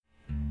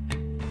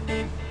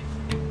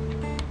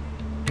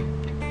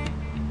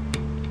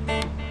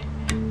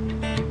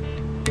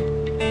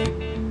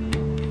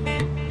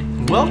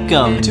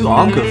Welcome to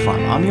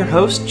OncoPharm. I'm your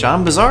host,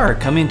 John Bazar,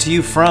 coming to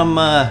you from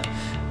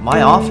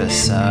my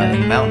office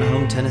in Mountain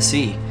Home,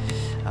 Tennessee.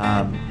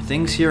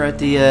 Things here at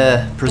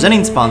the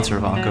presenting sponsor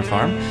of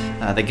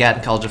OncoPharm, the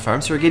Gatton College of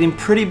Pharmacy, are getting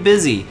pretty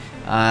busy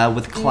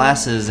with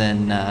classes,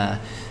 and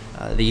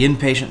the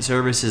inpatient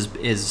service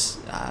is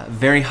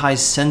very high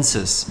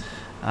census.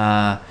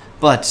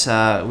 But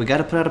we got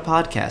to put out a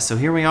podcast, so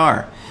here we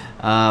are.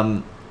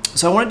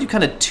 So I want to do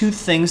kind of two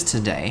things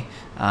today.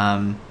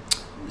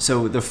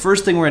 So the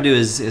first thing we're gonna do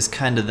is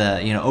kind of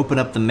open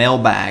up the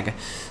mailbag,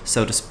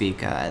 so to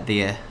speak.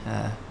 I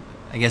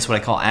guess what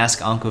I call Ask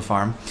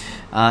OncoPharm,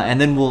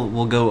 and then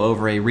we'll go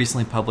over a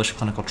recently published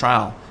clinical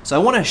trial. So I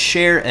want to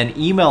share an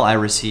email I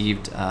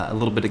received a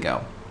little bit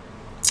ago.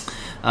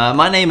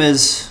 My name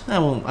is I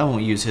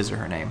won't use his or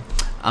her name.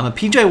 I'm a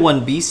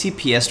PGY1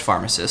 BCPS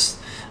pharmacist,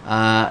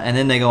 and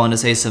then they go on to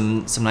say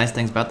some nice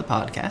things about the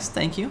podcast.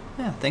 Thank you.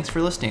 Yeah, thanks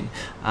for listening.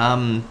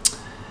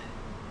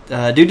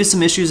 Due to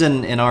some issues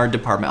in our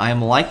department, I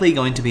am likely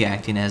going to be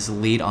acting as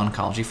lead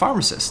oncology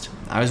pharmacist.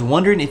 I was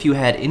wondering if you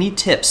had any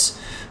tips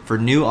for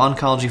new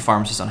oncology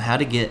pharmacists on how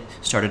to get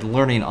started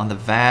learning on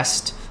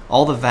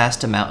all the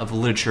vast amount of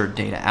literature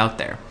data out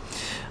there.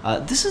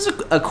 This is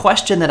a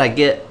question that I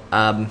get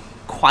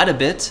quite a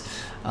bit.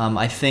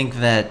 I think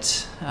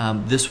that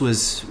this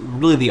was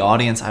really the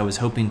audience I was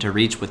hoping to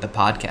reach with the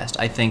podcast.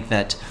 I think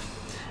that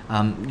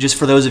just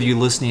for those of you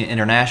listening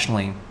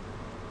internationally,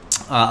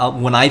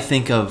 when I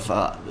think of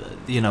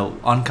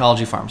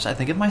oncology pharmacist, I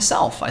think of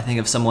myself. I think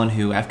of someone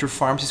who, after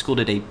pharmacy school,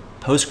 did a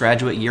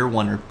postgraduate year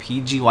one or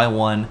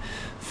PGY1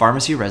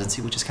 pharmacy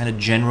residency, which is kind of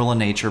general in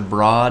nature,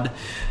 broad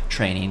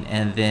training,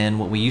 and then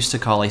what we used to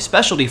call a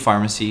specialty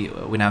pharmacy,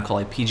 we now call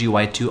a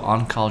PGY2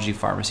 oncology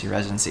pharmacy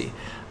residency.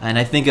 And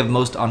I think of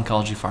most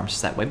oncology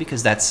pharmacists that way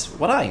because that's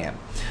what I am.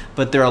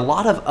 But there are a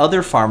lot of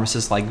other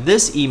pharmacists like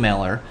this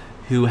emailer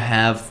who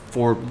have,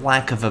 for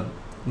lack of a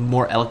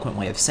more eloquent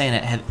way of saying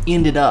it, have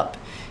ended up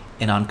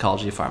in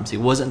oncology pharmacy.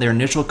 It wasn't their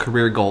initial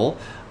career goal,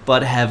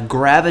 but have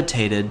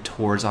gravitated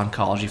towards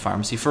oncology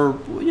pharmacy for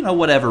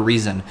whatever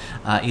reason,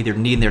 either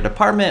needing their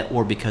department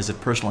or because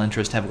of personal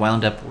interest, have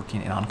wound up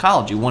working in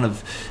oncology. One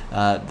of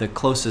the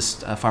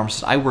closest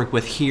pharmacists I work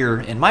with here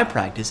in my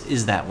practice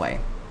is that way.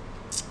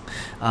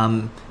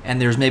 And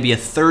there's maybe a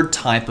third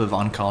type of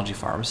oncology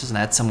pharmacist, and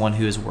that's someone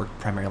who has worked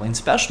primarily in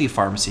specialty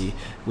pharmacy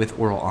with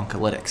oral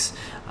oncolytics.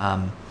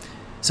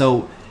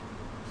 So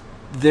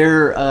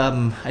there,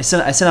 I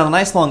sent out a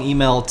nice long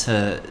email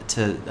to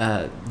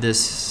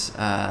this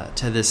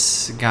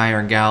guy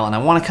or gal, and I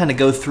want to kind of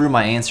go through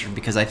my answer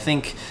because I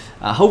think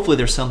hopefully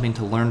there's something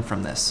to learn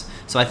from this.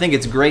 So I think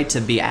it's great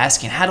to be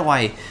asking, how do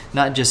I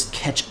not just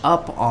catch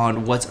up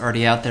on what's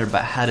already out there,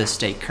 but how to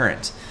stay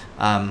current?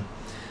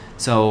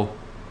 So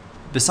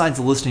besides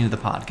listening to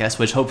the podcast,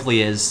 which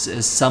hopefully is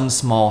some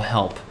small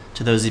help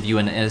to those of you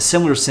in a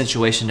similar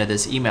situation to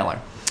this emailer,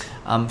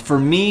 for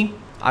me,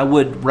 I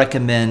would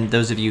recommend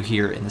those of you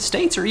here in the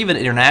States or even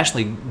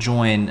internationally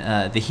join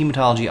the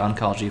Hematology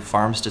Oncology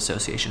Pharmacist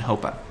Association,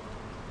 HOPA.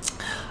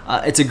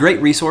 It's a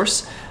great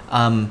resource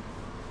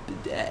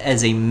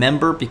as a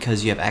member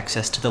because you have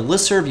access to the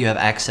listserv, you have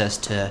access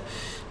to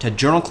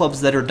journal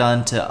clubs that are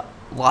done, to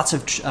lots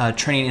of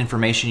training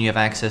information. You have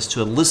access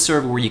to a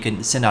listserv where you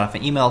can send out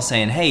an email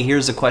saying, hey,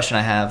 here's a question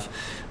I have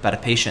about a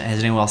patient. Has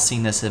anyone else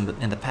seen this in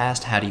the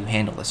past? How do you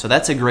handle this? So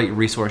that's a great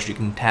resource. You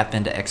can tap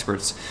into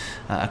experts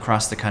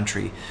across the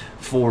country.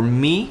 For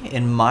me,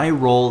 in my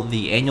role,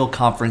 the annual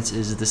conference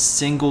is the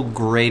single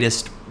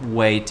greatest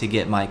way to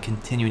get my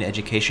continuing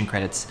education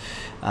credits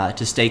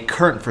to stay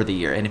current for the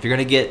year. And if you're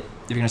going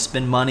to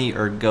spend money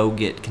or go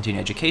get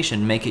continuing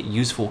education, make it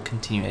useful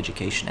continuing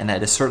education. And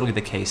that is certainly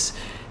the case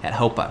at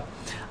HOPA.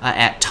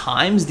 At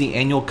times, the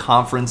annual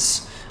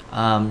conference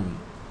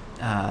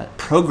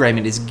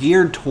programming is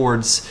geared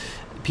towards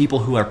people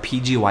who are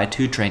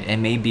PGY2 trained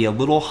and may be a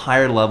little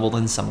higher level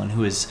than someone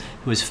who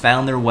has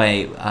found their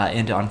way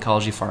into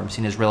oncology pharmacy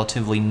and is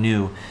relatively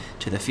new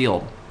to the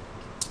field.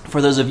 For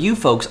those of you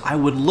folks, I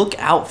would look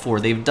out for,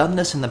 they've done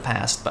this in the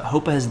past, but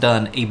HOPA has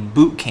done a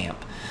boot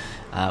camp,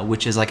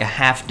 which is like a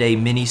half-day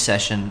mini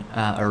session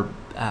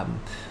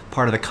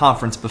part of the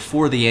conference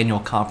before the annual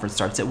conference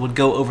starts. It would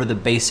go over the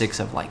basics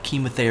of like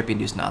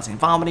chemotherapy-induced nausea and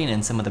vomiting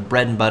and some of the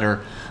bread and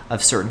butter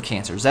of certain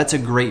cancers. That's a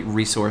great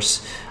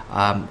resource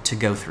to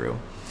go through.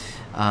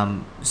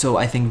 So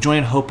I think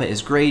joining HOPA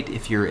is great.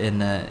 If you're in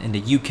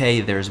the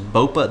UK, there's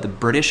BOPA, the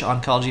British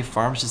Oncology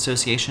Pharmacists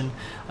Association,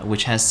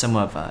 which has some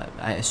of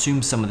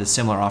the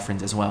similar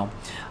offerings as well.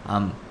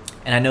 And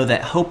I know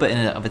that HOPA in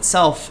and of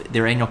itself,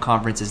 their annual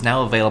conference is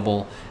now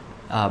available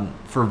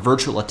for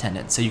virtual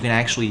attendance. So you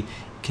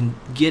can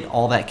get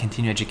all that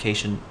continuing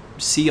education,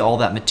 see all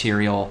that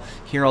material,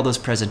 hear all those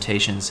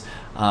presentations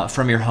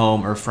from your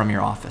home or from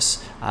your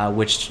office,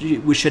 which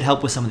should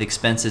help with some of the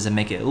expenses and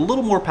make it a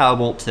little more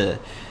palatable to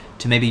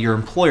maybe your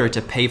employer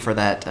to pay for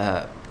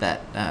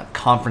that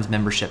conference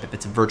membership if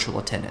it's virtual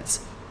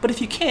attendance. But if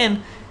you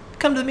can,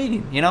 come to the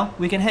meeting.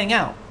 We can hang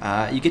out.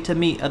 You get to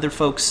meet other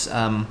folks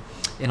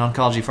in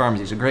oncology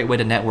pharmacy. It's a great way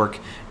to network,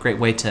 great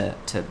way to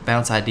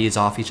bounce ideas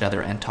off each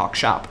other and talk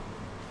shop.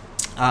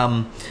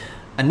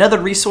 Another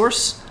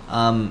resource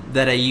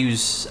that I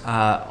use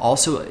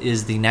also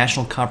is the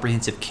National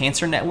Comprehensive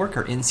Cancer Network,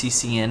 or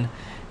NCCN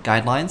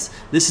guidelines.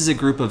 This is a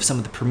group of some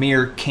of the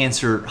premier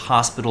cancer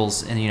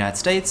hospitals in the United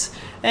States,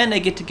 and they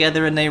get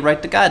together and they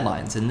write the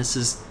guidelines. And this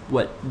is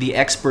what the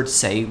experts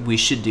say we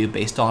should do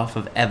based off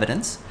of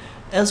evidence,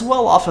 as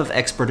well off of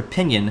expert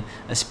opinion,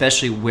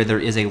 especially where there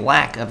is a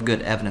lack of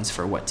good evidence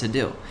for what to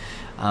do.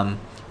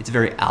 It's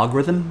very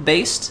algorithm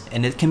based,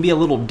 and it can be a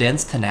little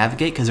dense to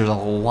navigate because there's a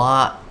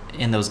lot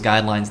in those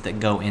guidelines that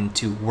go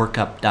into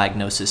workup,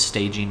 diagnosis,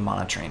 staging,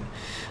 monitoring.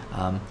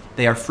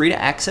 They are free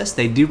to access.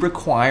 They do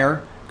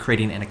require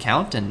creating an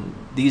account, and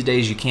these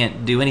days you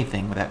can't do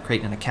anything without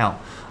creating an account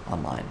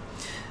online.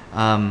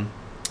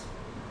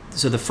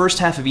 So the first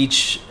half of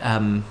each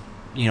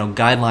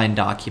guideline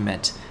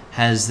document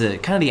has the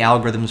kind of the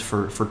algorithms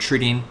for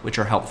treating, which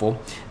are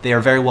helpful. They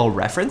are very well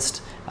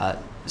referenced.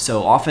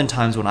 So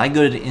oftentimes when I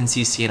go to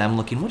NCCN, I'm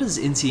looking, what does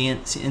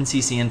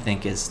NCCN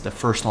think is the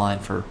first line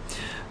for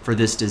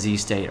this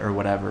disease state or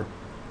whatever.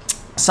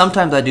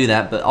 Sometimes I do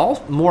that,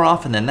 but more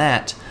often than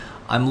that,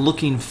 I'm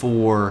looking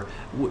for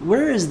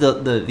where is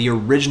the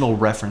original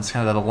reference,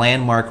 kind of the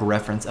landmark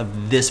reference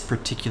of this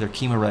particular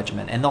chemo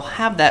regimen. And they'll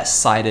have that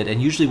cited,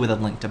 and usually with a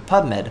link to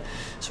PubMed,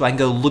 so I can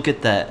go look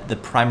at the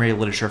primary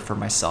literature for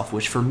myself,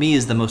 which for me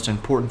is the most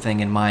important thing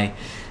in my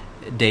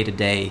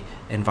day-to-day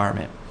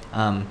environment.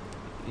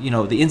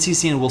 The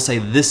NCCN will say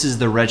this is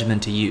the regimen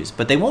to use,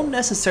 but they won't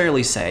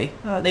necessarily say,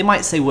 they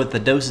might say what the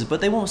dose is, but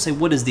they won't say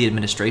what is the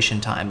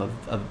administration time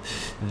of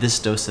this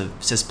dose of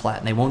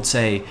cisplatin. They won't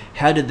say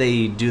how did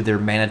they do their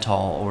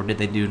mannitol or did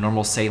they do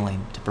normal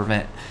saline to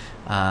prevent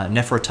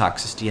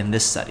nephrotoxicity in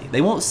this study.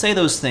 They won't say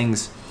those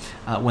things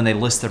when they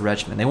list the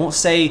regimen. They won't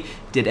say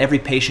did every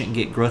patient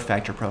get growth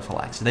factor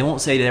prophylaxis. They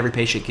won't say did every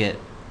patient get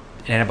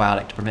an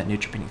antibiotic to prevent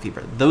neutropenic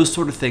fever. Those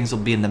sort of things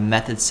will be in the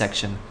methods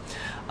section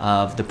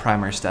of the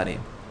primary study.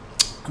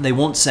 They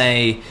won't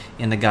say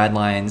in the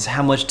guidelines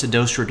how much to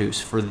dose reduce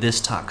for this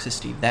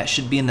toxicity. That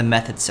should be in the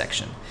methods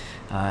section.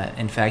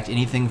 In fact,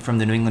 anything from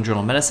the New England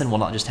Journal of Medicine will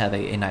not just have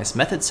a nice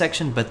methods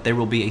section, but there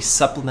will be a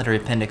supplementary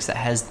appendix that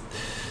has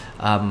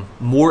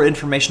more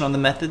information on the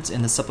methods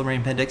in the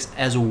supplementary appendix,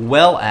 as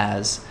well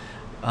as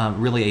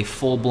really a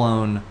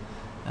full-blown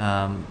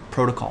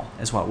protocol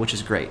as well, which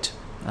is great.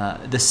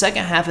 The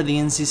second half of the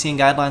NCCN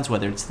guidelines,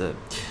 whether it's the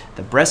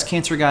breast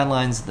cancer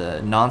guidelines,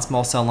 the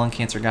non-small cell lung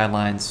cancer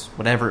guidelines,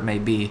 whatever it may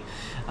be,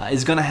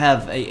 is going to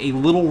have a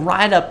little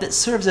write-up that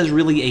serves as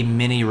really a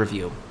mini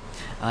review.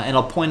 And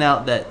I'll point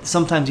out that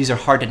sometimes these are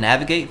hard to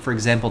navigate. For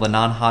example, the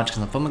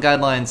non-Hodgkin's lymphoma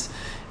guidelines,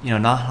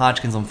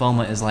 non-Hodgkin's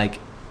lymphoma is like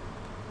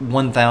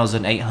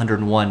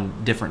 1,801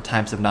 different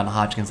types of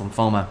non-Hodgkin's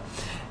lymphoma,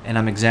 and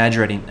I'm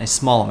exaggerating a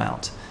small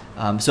amount.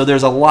 So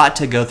there's a lot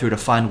to go through to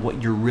find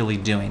what you're really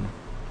doing.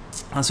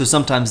 So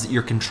sometimes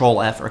your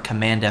Control F or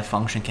Command F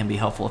function can be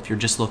helpful if you're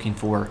just looking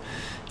for,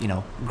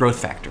 growth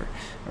factor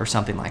or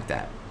something like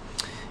that.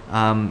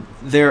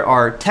 There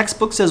are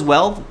textbooks as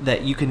well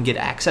that you can get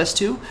access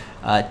to.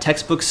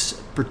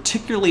 Textbooks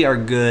particularly are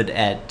good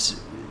at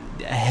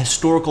a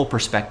historical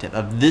perspective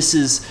of this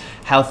is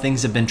how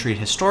things have been treated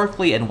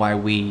historically and why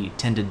we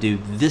tend to do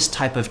this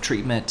type of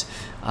treatment.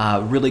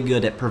 Really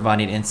good at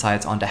providing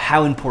insights onto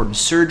how important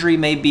surgery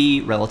may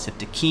be relative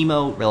to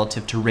chemo,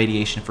 relative to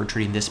radiation for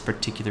treating this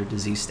particular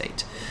disease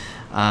state.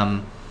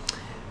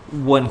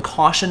 One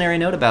cautionary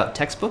note about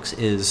textbooks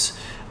is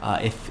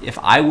if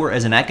I were,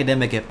 as an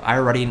academic, if I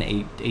were writing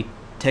a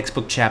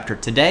textbook chapter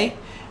today,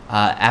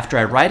 after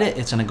I write it,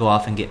 it's going to go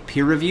off and get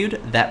peer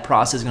reviewed. That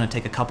process is going to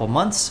take a couple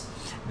months.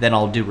 Then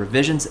I'll do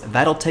revisions.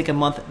 That'll take a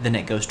month. Then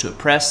it goes to a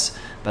press.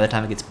 By the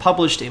time it gets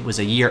published, it was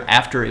a year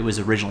after it was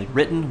originally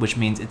written, which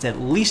means it's at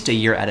least a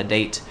year out of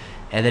date.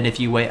 And then if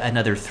you wait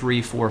another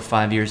 3, 4,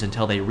 5 years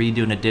until they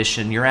redo an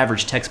edition, your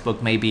average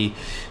textbook may be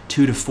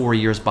 2 to 4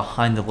 years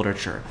behind the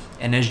literature.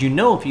 And as you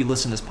know, if you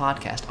listen to this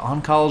podcast,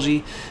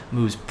 oncology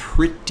moves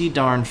pretty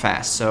darn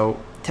fast.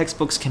 So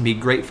textbooks can be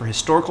great for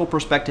historical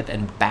perspective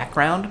and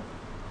background.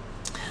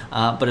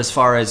 But as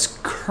far as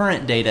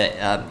current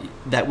data,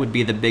 that would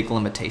be the big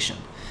limitation.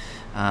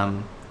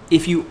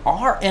 If you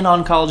are in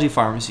oncology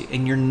pharmacy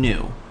and you're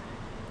new,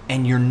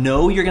 and you're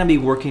going to be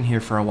working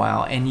here for a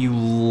while, and you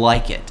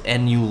like it,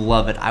 and you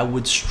love it, I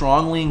would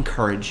strongly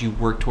encourage you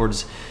work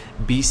towards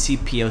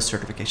BCPO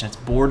certification. That's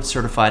Board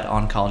Certified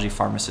Oncology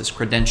Pharmacist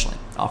credentialing,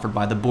 offered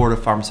by the Board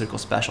of Pharmaceutical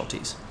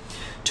Specialties.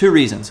 2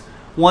 reasons.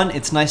 One,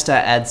 it's nice to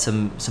add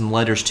some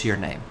letters to your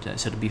name,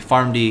 so to be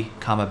PharmD,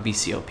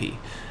 BCOP.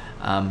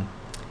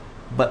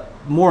 But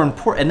more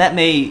important, and that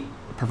may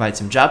provide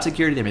some job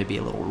security, there may be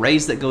a little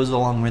raise that goes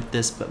along with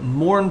this, but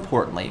more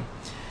importantly,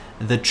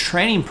 the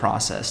training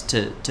process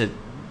to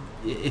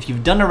if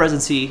you've done a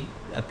residency,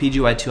 a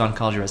PGY2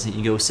 oncology residency,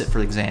 you go sit for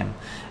the exam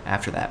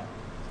after that.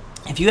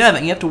 If you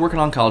haven't, you have to work in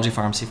oncology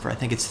pharmacy for, I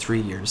think it's 3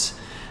 years.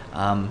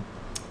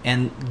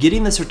 And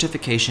getting the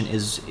certification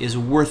is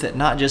worth it,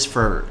 not just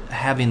for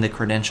having the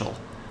credential,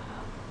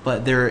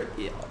 but there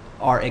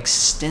are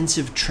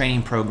extensive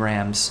training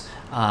programs,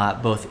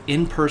 both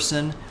in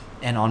person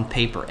and on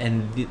paper.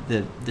 And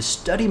the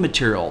study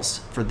materials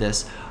for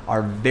this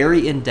are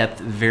very in-depth,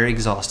 very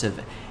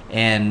exhaustive,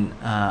 and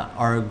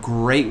are a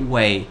great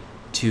way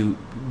to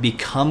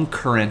become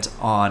current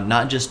on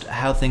not just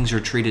how things are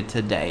treated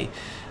today,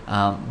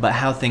 but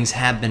how things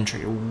have been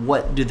treated.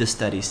 What do the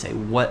studies say?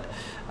 What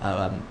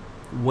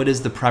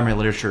is the primary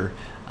literature?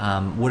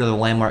 What are the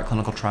landmark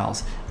clinical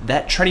trials?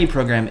 That training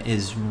program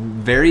is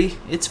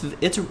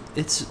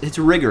it's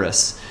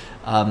rigorous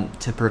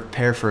to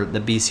prepare for the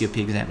BCOP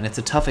exam, and it's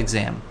a tough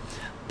exam,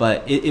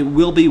 but it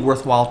will be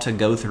worthwhile to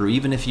go through,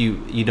 even if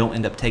you don't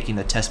end up taking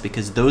the test,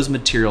 because those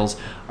materials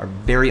are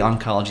very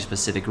oncology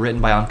specific, written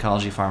by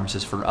oncology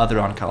pharmacists for other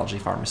oncology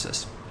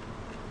pharmacists.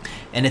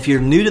 And if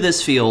you're new to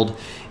this field,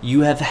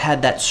 you have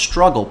had that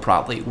struggle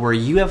probably where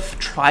you have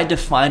tried to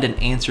find an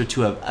answer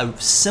to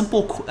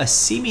a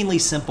seemingly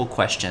simple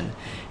question,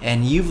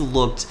 and you've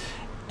looked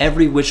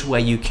every which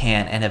way you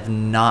can and have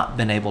not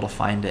been able to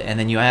find it. And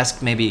then you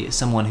ask maybe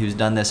someone who's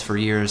done this for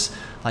years,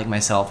 like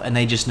myself, and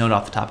they just know it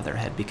off the top of their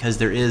head, because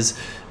there's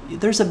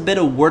a bit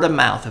of word of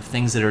mouth of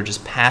things that are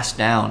just passed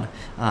down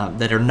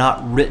that are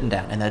not written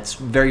down, and that's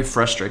very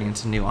frustrating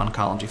to new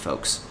oncology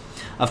folks.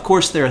 Of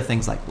course, there are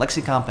things like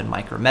Lexicomp and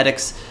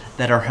Micromedics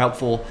that are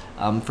helpful.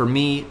 For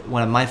me,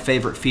 one of my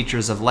favorite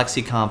features of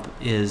Lexicomp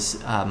is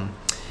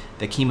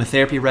the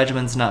chemotherapy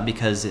regimens, not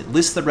because it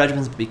lists the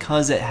regimens, but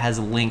because it has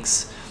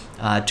links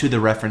to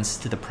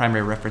the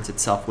primary reference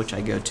itself, which I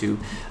go to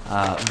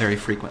very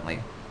frequently.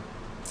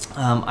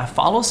 I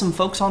follow some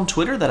folks on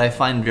Twitter that I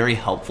find very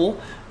helpful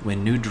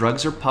when new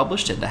drugs are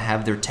published and to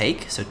have their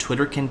take. So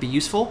Twitter can be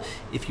useful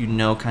if you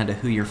know kind of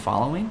who you're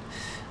following.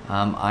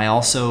 I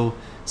also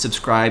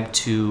subscribe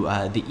to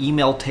the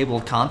email table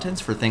of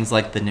contents for things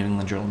like the New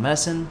England Journal of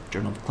Medicine,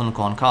 Journal of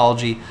Clinical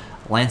Oncology,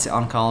 Lancet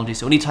Oncology.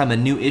 So anytime a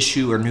new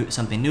issue or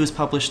something new is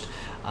published,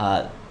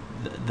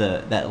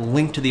 that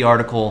link to the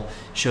article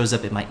shows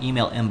up in my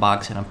email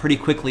inbox, and I'm pretty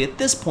quickly at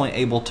this point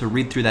able to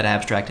read through that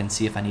abstract and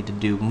see if I need to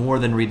do more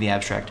than read the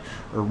abstract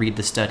or read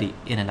the study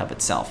in and of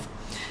itself.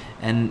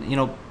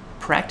 And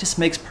practice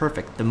makes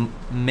perfect.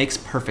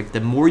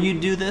 The more you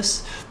do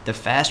this, the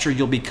faster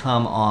you'll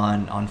become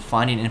on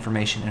finding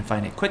information and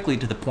finding it quickly,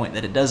 to the point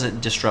that it doesn't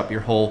disrupt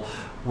your whole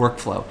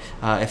workflow.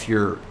 If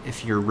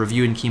you're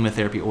reviewing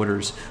chemotherapy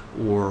orders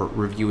or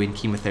reviewing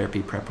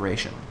chemotherapy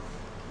preparation.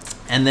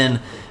 And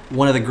then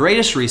one of the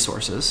greatest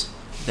resources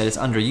that is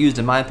underused,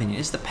 in my opinion,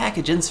 is the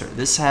package insert.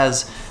 This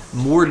has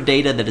more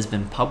data that has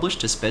been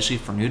published, especially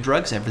for new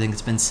drugs. Everything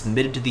that's been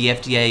submitted to the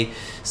FDA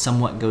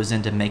somewhat goes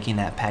into making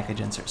that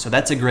package insert. So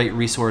that's a great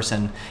resource,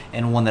 and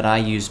one that I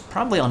use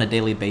probably on a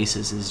daily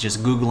basis is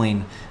just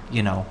Googling,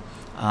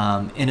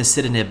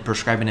 inacitinib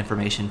prescribing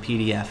information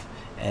PDF,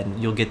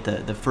 and you'll get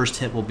the first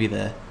hit will be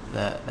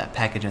that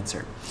package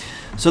insert.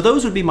 So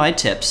those would be my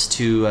tips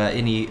to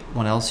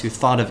anyone else who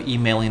thought of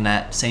emailing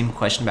that same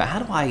question about how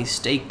do I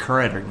stay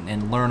current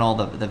and learn all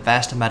the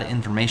vast amount of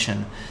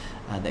information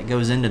that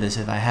goes into this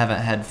if I haven't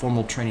had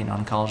formal training in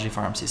oncology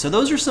pharmacy. So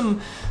those are some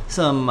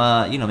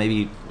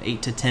maybe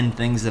 8 to 10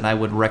 things that I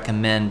would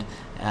recommend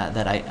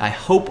that I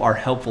hope are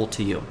helpful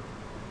to you.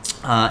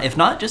 If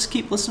not, just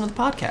keep listening to the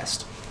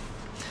podcast.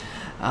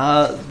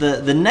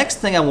 The next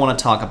thing I want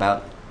to talk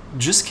about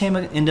just came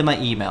into my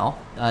email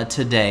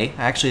today,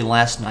 actually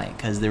last night,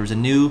 because there was a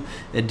new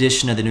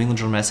edition of the New England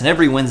Journal of Medicine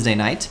every Wednesday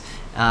night,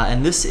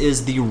 and this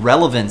is the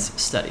Relevance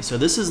study. So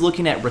this is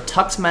looking at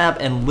rituximab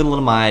and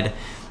lenalidomide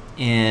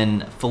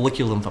in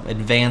follicular lymphoma,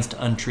 advanced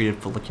untreated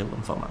follicular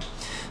lymphoma.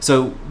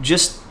 So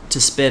just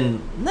to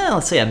spend,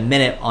 let's say, a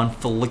minute on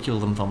follicular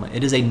lymphoma.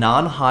 It is a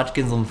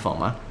non-Hodgkin's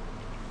lymphoma,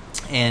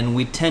 and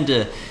we tend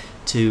to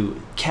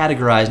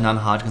categorize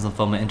non-Hodgkin's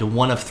lymphoma into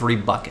one of 3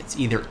 buckets: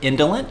 either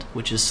indolent,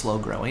 which is slow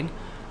growing,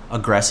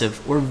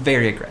 aggressive, or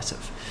very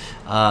aggressive.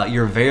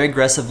 Your very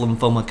aggressive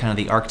lymphoma, kind of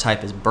the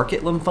archetype, is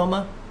Burkitt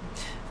lymphoma.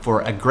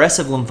 For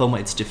aggressive lymphoma,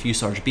 it's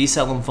diffuse large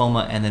B-cell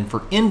lymphoma, and then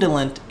for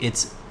indolent,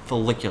 it's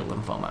follicular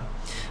lymphoma.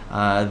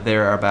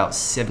 There are about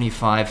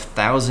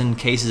 75,000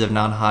 cases of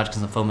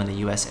non-Hodgkin's lymphoma in the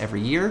U.S.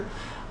 every year.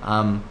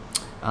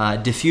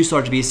 Diffuse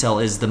large B-cell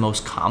is the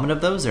most common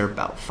of those. There are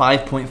about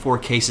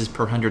 5.4 cases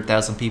per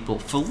 100,000 people.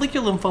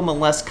 Follicular lymphoma,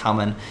 less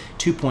common,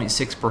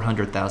 2.6 per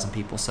 100,000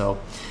 people. So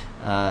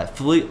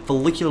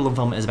follicular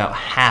lymphoma is about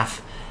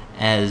half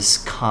as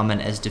common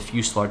as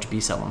diffuse large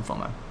B-cell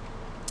lymphoma.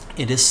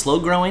 It is slow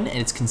growing and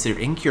it's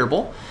considered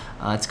incurable.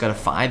 It's got a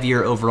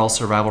 5-year overall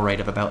survival rate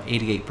of about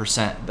 88%,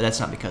 but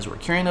that's not because we're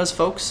curing those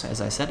folks. As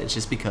I said, it's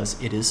just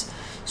because it is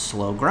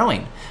slow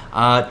growing.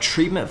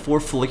 Treatment for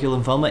follicular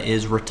lymphoma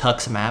is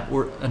rituximab,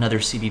 or another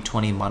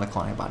CD20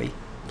 monoclonal antibody,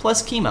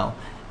 plus chemo.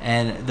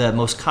 And the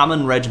most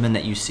common regimen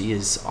that you see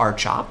is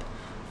R-CHOP,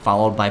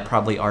 followed by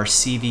probably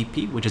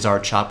R-CVP, which is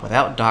R-CHOP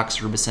without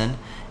doxorubicin,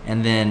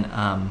 and then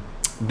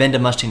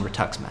bendamustine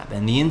rituximab.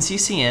 And the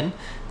NCCN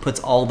puts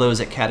all those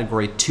at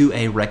category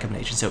 2A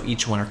recommendation, so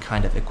each one are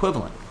kind of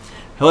equivalent.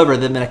 However,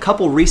 there have been a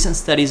couple recent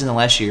studies in the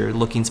last year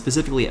looking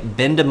specifically at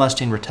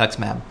bendamustine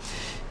rituximab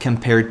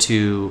compared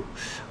to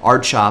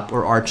R-CHOP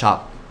or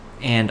R-CHOP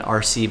and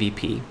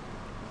RCVP.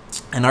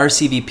 And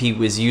RCVP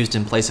was used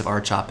in place of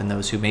R-CHOP in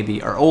those who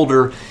maybe are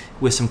older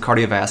with some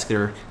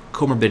cardiovascular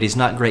comorbidities,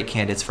 not great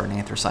candidates for an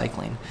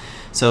anthracycline.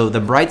 So the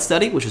BRIGHT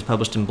study, which was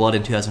published in Blood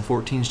in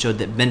 2014, showed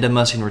that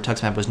bendamustine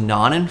rituximab was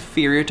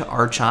non-inferior to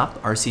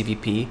R-CHOP,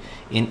 RCVP,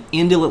 in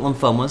indolent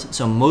lymphomas,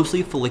 so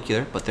mostly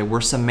follicular, but there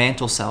were some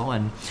mantle cell,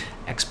 and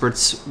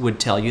experts would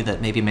tell you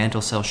that maybe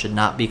mantle cell should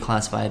not be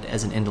classified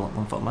as an indolent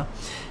lymphoma.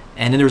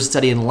 And then there was a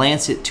study in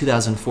Lancet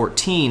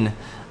 2014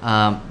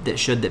 that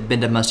showed that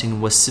bendamustine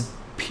was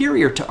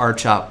superior to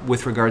R-CHOP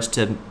with regards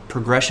to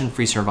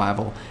progression-free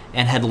survival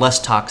and had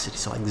less toxicity,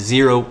 so like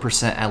 0%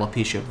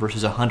 alopecia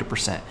versus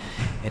 100%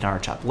 in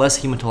R-CHOP. Less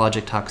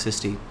hematologic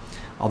toxicity,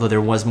 although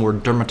there was more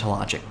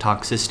dermatologic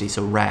toxicity,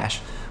 so rash,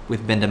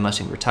 with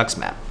bendamustine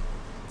rituximab.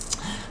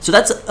 So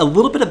that's a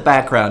little bit of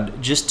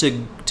background just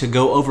to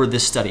go over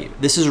this study.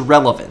 This is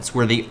relevance,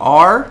 where the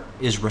R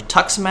is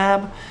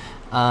rituximab,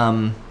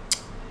 the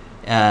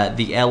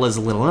L is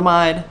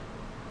lenalidomide,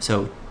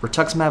 so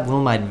rituximab,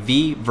 lenalidomide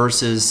V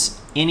versus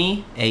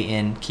any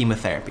AN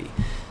chemotherapy.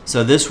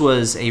 So this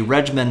was a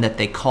regimen that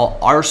they call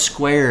R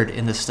squared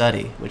in the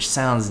study, which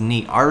sounds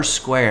neat. R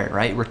squared,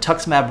 right?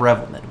 Rituximab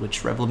Revlimid,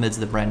 which Revlimid is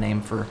the brand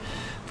name for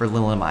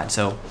lenalidomide.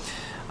 So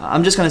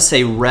I'm just going to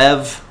say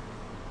Rutux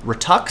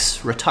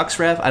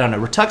Rev. I don't know.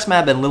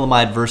 Rituximab and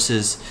lenalidomide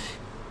versus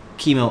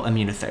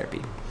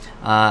chemoimmunotherapy.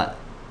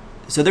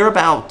 So there are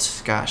about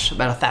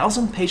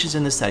 1,000 patients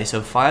in this study,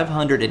 so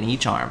 500 in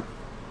each arm.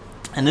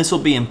 And this will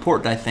be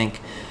important, I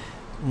think,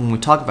 when we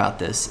talk about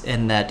this,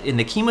 in that in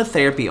the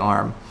chemotherapy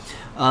arm,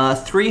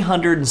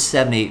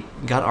 370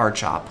 got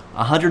R-CHOP,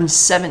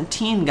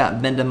 117 got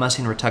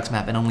bendamustine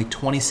rituximab, and only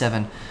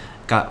 27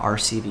 got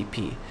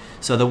RCVP.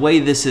 So the way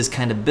this is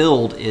kind of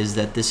billed is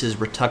that this is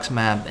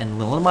rituximab and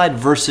lenalidomide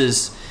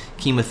versus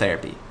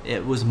chemotherapy.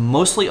 It was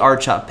mostly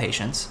R-CHOP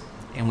patients,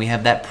 and we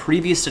have that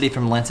previous study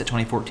from Lancet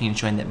 2014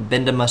 showing that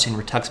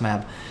bendamustine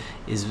rituximab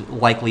is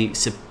likely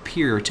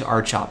superior to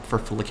R-CHOP for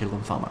follicular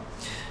lymphoma.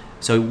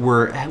 So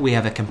we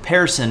have a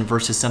comparison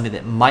versus something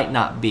that might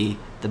not be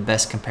the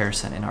best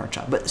comparison in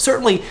R-CHOP, but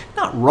certainly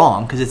not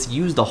wrong because it's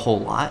used a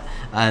whole lot.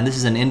 And this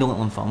is an indolent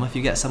lymphoma. If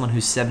you got someone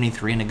who's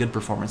 73 and a good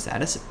performance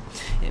status,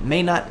 it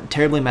may not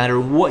terribly matter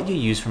what you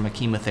use from a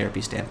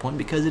chemotherapy standpoint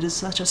because it is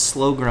such a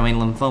slow-growing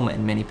lymphoma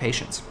in many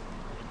patients.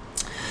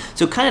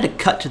 So kind of to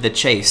cut to the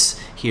chase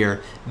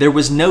here, there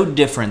was no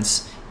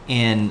difference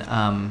in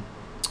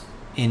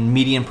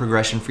median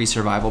progression-free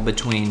survival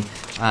between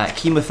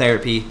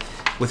chemotherapy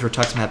with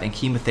rituximab and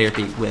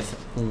chemotherapy with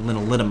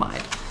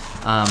lenalidomide.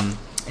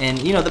 And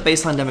the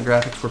baseline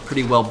demographics were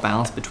pretty well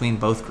balanced between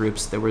both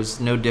groups. There was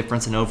no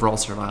difference in overall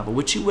survival,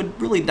 which you would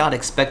really not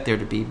expect there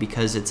to be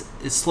because it's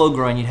slow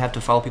growing. You'd have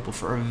to follow people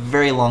for a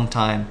very long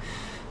time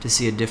to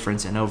see a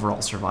difference in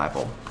overall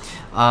survival.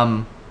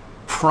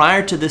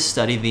 Prior to this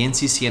study, the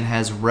NCCN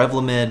has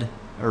Revlimid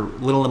or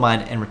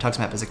lenalidomide and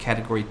rituximab as a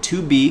category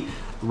 2B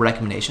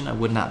recommendation. I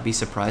would not be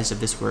surprised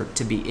if this were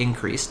to be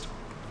increased.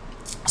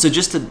 So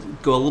just to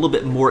go a little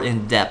bit more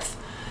in depth,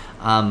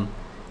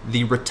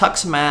 the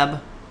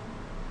rituximab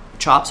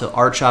CHOP, so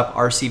R-CHOP,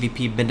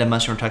 RCVP,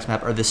 bendamustine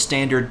rituximab are the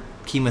standard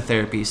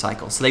chemotherapy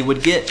cycles. So they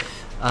would get,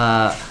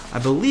 I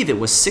believe it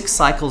was 6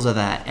 cycles of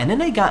that, and then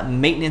they got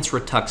maintenance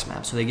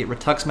rituximab. So they get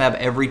rituximab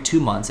every 2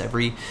 months,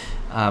 every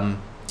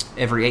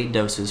 8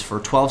 doses for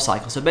 12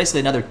 cycles. So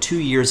basically another 2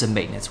 years of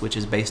maintenance, which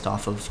is based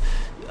off of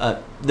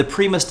the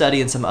PRIMA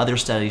study and some other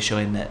studies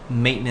showing that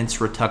maintenance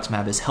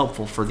rituximab is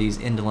helpful for these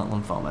indolent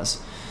lymphomas.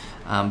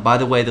 By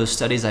the way, those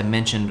studies I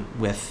mentioned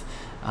with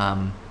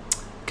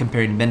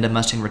comparing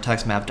bendamustine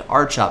rituximab to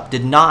R-CHOP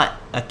did not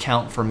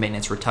account for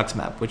maintenance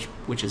rituximab,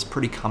 which is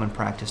pretty common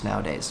practice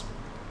nowadays.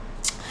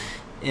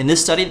 In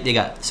this study, they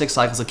got 6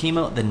 cycles of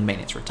chemo, then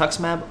maintenance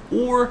rituximab,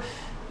 or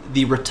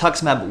the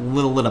rituximab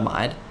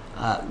lenalidomide.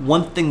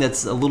 One thing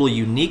that's a little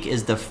unique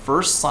is the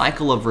first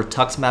cycle of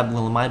rituximab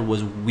lenalidomide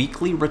was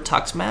weekly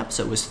rituximab,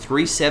 so it was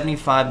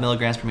 375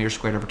 milligrams per meter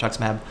squared of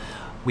rituximab,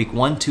 week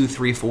 1, 2,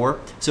 3, 4.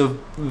 So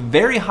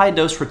very high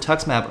dose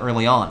rituximab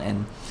early on,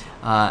 and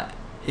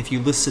if you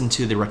listen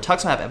to the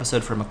rituximab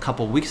episode from a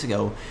couple weeks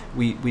ago,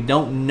 we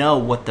don't know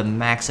what the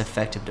max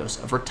effective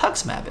dose of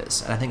rituximab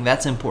is, and I think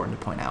that's important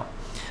to point out.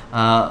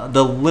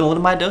 The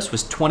lenalidomide dose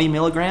was 20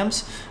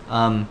 milligrams,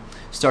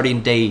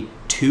 starting day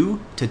 2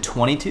 to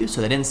 22,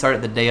 so they didn't start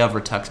at the day of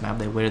rituximab,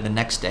 they waited the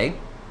next day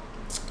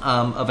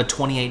of a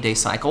 28-day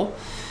cycle.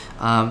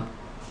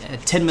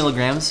 10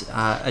 milligrams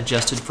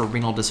adjusted for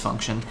renal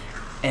dysfunction,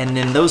 and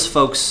then those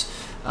folks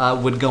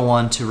would go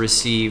on to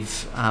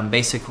receive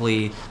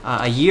basically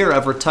a year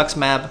of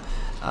rituximab,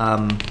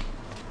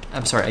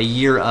 a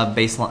year of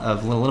baseline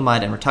of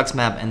lenalidomide and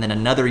rituximab, and then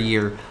another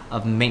year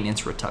of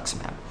maintenance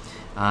rituximab.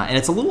 And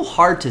it's a little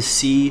hard to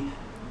see,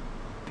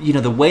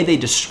 the way they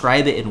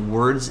describe it in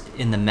words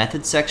in the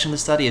methods section of the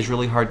study is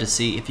really hard to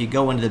see. If you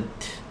go into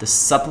the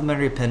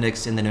supplementary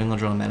appendix in the New England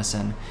Journal of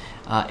Medicine,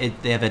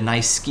 they have a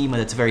nice schema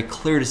that's very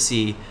clear to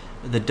see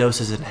the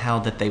doses and how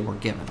that they were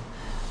given.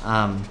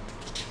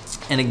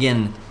 And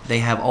again, They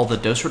have all the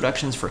dose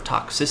reductions for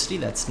toxicity.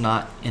 That's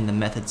not in the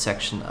method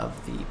section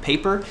of the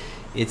paper.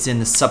 It's in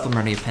the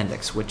supplementary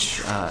appendix,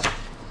 which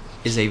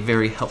is a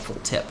very helpful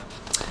tip.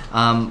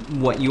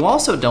 What you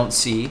also don't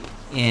see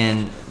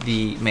in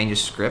the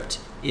manuscript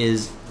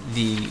is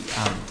the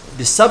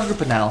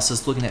subgroup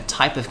analysis looking at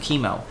type of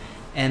chemo.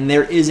 And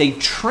there is a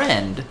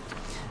trend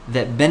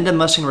that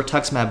bendamustine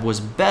rituximab was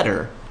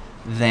better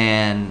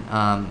than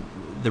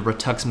the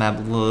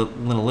rituximab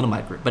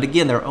lenalidomide group. But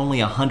again, there are only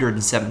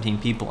 117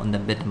 people in the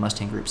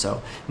bendamustine group,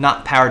 so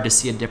not powered to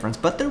see a difference.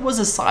 But there was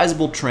a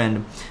sizable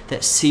trend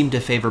that seemed to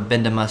favor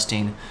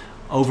bendamustine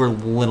over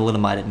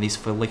lenalidomide in these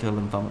follicular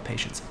lymphoma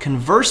patients.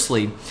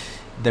 Conversely,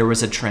 there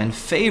was a trend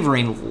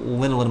favoring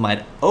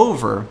lenalidomide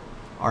over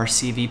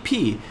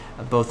RCVP,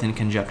 both in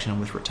conjunction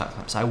with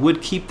rituximab. So I would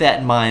keep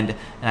that in mind,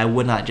 and I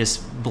would not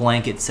just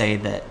blanket say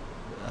that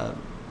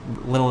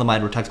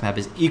lenalidomide rituximab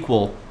is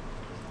equal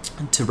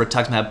to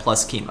rituximab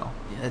plus chemo.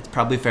 It's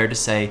probably fair to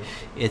say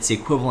it's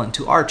equivalent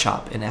to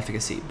R-CHOP in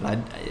efficacy, but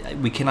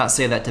we cannot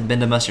say that to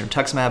bendamustine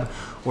rituximab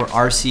or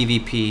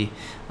RCVP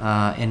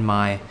in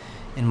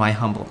my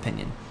humble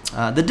opinion.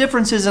 The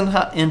differences in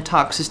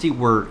toxicity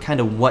were kind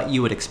of what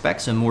you would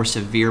expect, so more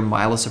severe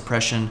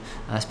myelosuppression,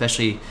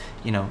 especially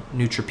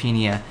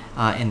neutropenia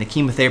in the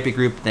chemotherapy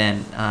group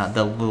than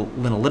the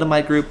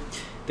lenalidomide group.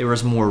 There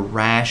was more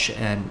rash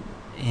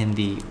in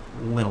the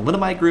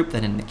lenalidomide group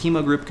than in the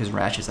chemo group, because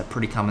rash is a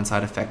pretty common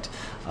side effect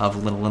of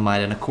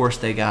lenalidomide. And of course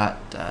they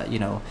got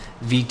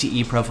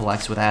VTE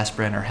prophylaxis with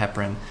aspirin or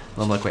heparin,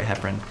 low-molecular weight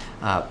heparin,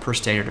 per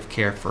standard of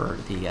care for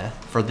the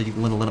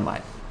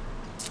lenalidomide.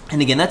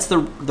 And again, that's the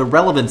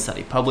relevant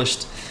study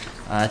published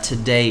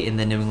today in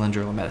the New England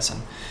Journal of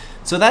Medicine.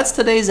 So that's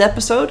today's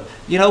episode.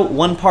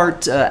 One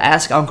part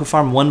Ask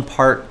OncoPharm, one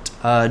part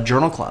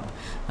Journal Club.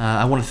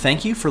 I want to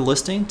thank you for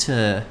listening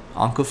to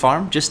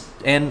OncoPharm, just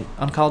an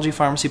oncology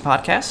pharmacy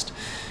podcast.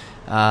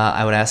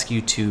 I would ask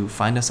you to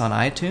find us on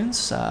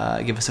iTunes,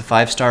 give us a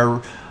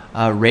 5-star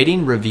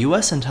rating, review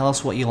us, and tell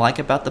us what you like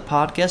about the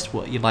podcast,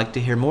 what you'd like to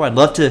hear more. I'd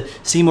love to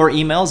see more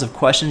emails of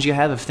questions you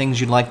have, of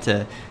things you'd like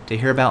to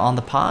hear about on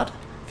the pod.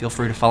 Feel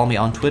free to follow me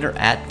on Twitter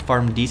at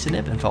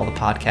PharmDCNIP and follow the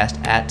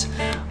podcast at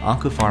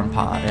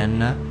OncoPharmPod.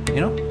 And,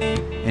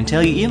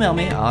 until you email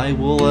me, I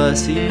will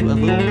see you a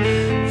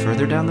little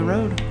further down the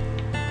road.